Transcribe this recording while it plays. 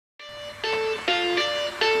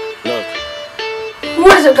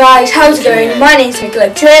What is up guys, how's it going? My name's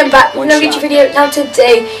Clugg. Today I'm back with another YouTube video. Now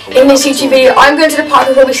today, in this YouTube video, I'm going to the park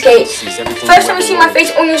with Robbie Skate. First time you see my face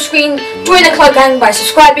on your screen, join the Clugg gang by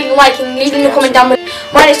subscribing, liking, leaving a comment down below.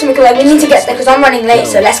 My name's Clugg. We need to get there because I'm running late,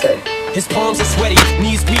 so let's go. His palms are sweaty,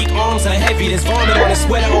 knees weak, arms are heavy. There's vomit on his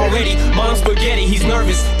sweater already. Mom's spaghetti, he's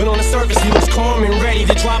nervous, but on the surface he looks calm and ready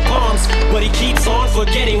to drop bombs. But he keeps on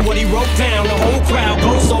forgetting what he wrote down. The whole crowd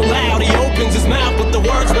goes so loud, he opens his mouth, but the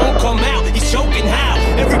words won't come out. He's choking how?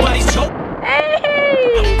 Everybody's choking.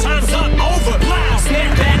 Hey! Time's up, over, loud.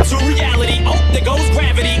 Snap back to reality. Oh, there goes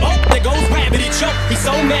gravity. Oh, there goes gravity. Choke. He's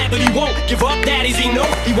so mad, but he won't give up. Daddies, he know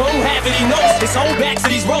he won't have it. He knows his whole back to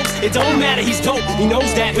these ropes. It don't matter, he's dope. He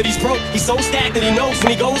knows that, but he's broke. He's so stagnant, he knows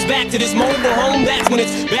when he goes back to this mobile home. That's when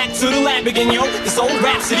it's back to the lab again, yo. This old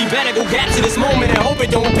rhapsody better go capture this moment and hope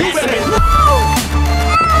it don't pass him.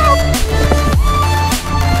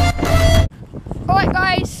 Alright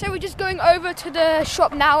guys, so we're just going over to the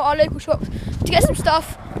shop now, our local shop, to get some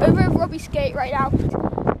stuff over at Robbie Skate right now.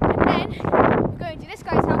 And then we're going to this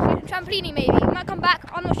guy's house, a trampolini maybe. He might come back,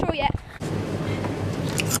 I'm not sure yet.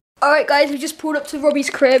 Alright guys, we just pulled up to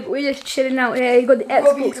Robbie's crib. We're just chilling out here. You got the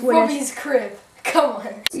Xbox with us. Robbie's crib. Come on.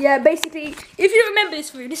 Yeah, basically, if you remember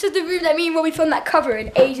this room, this is the room that me and Robbie filmed that cover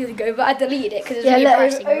in ages ago, but I deleted it because it was really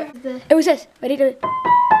embarrassing. It was this. Ready to...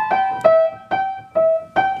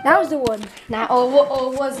 That was the one. Now,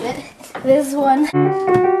 or was it? This one.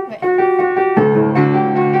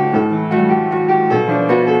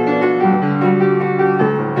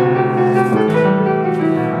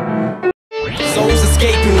 Souls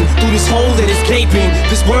escaping through this hole that is gaping.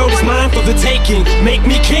 This world is mine for the taking. Make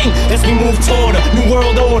me king as we move toward a new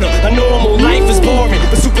world order. A normal life is boring,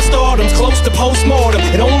 but superstardom's close to postmortem.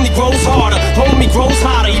 It only grows harder, homie grows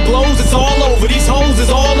hotter. He blows, it's all over. These hoes is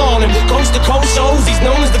all on him. Coast to coast shows, he's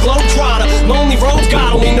known as the globetrotter. Lonely roads,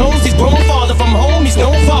 God only knows he's grown farther from home. He's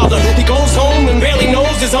no father. He goes home and barely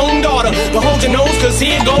knows his own daughter. But hold your nose, cause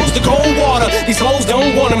here goes the cold water. These hoes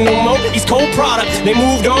don't want him no more. He's cold product. They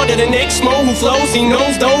moved on to the next mo who flows. He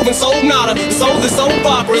knows dove and sold nada. So the soap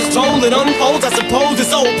opera is told, it unfolds. I suppose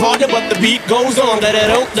it's old partner, but the beat goes on. Let it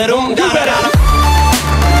da-da-da.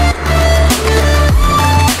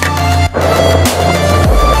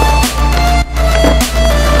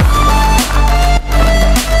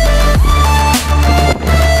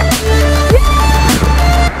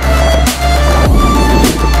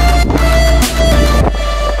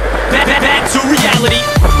 Back to reality.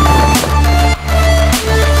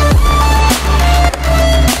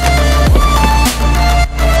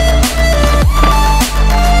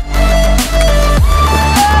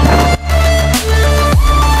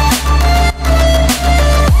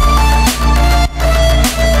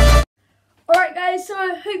 So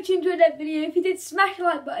I hope you enjoyed that video. If you did, smash the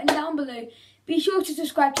like button down below. Be sure to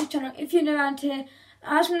subscribe to the channel if you're new around here.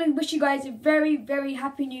 I just want to wish you guys a very, very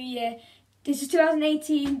happy new year. This is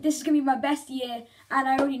 2018. This is going to be my best year. And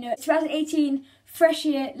I already know it. 2018, fresh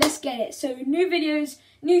year. Let's get it. So new videos,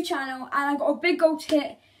 new channel. And I've got a big goal to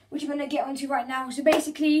hit, which I'm going to get onto right now. So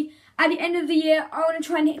basically, at the end of the year, I want to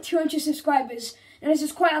try and hit 200 subscribers. And this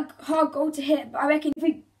is quite a hard goal to hit. But I reckon if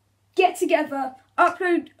we get together,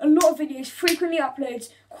 upload a lot of videos, frequently uploads,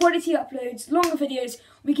 quality uploads, longer videos,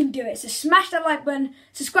 we can do it. So smash that like button,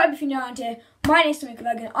 subscribe if you're new around here. My name's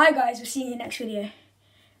Clugg, and I guys will see you in the next video.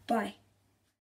 Bye.